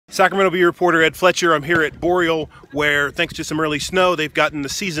Sacramento Bee reporter Ed Fletcher. I'm here at Boreal, where thanks to some early snow, they've gotten the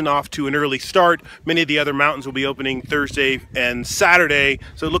season off to an early start. Many of the other mountains will be opening Thursday and Saturday,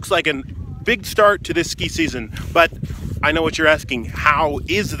 so it looks like a big start to this ski season. But I know what you're asking, how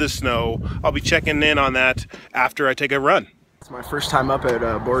is the snow? I'll be checking in on that after I take a run. It's my first time up at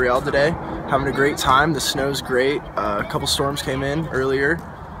Boreal today. Having a great time. The snow's great. A couple storms came in earlier.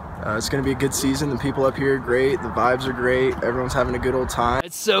 It's going to be a good season. The people up here are great. The vibes are great. Everyone's having a good old time.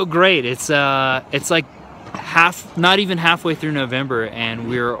 It's so great. It's like not even halfway through November, and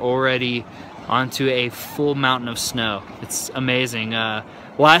we're already onto a full mountain of snow. It's amazing.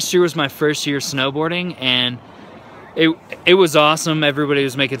 Last year was my first year snowboarding, and it was awesome. Everybody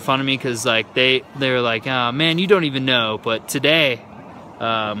was making fun of me because like they were like, "Oh man, you don't even know." But today,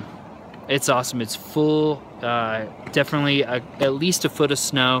 it's awesome. It's full. Definitely at least a foot of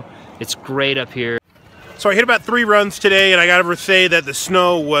snow. It's great up here. So I hit about 3 runs today, and I gotta say that the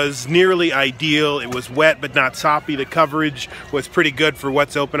snow was nearly ideal. It was wet but not soppy. The coverage was pretty good for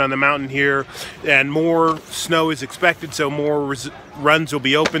what's open on the mountain here, and more snow is expected, so more runs will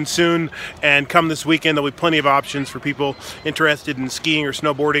be open soon. And come this weekend, there'll be plenty of options for people interested in skiing or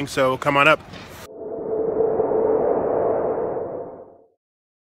snowboarding, so come on up.